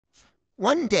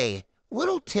One day,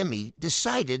 little Timmy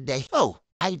decided that,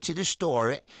 I'd to the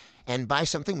store and buy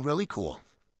something really cool.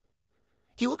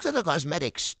 He looked at the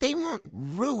cosmetics. They weren't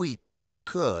really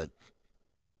good.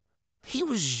 He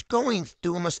was going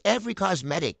through almost every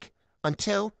cosmetic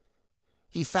until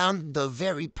he found the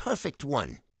very perfect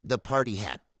one, the party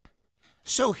hat.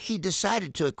 So he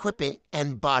decided to equip it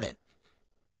and bought it.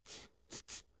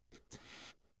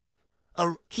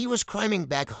 He was climbing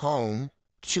back home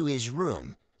to his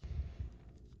room.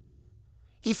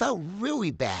 He felt really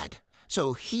bad,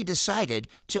 so he decided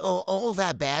to all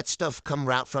that bad stuff come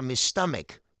out from his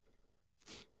stomach.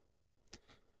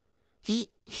 He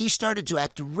started to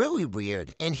act really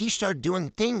weird, and he started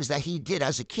doing things that he did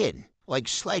as a kid, like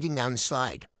sliding down the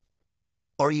slide,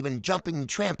 or even jumping the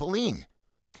trampoline.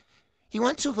 He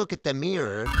went to look at the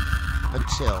mirror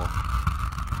until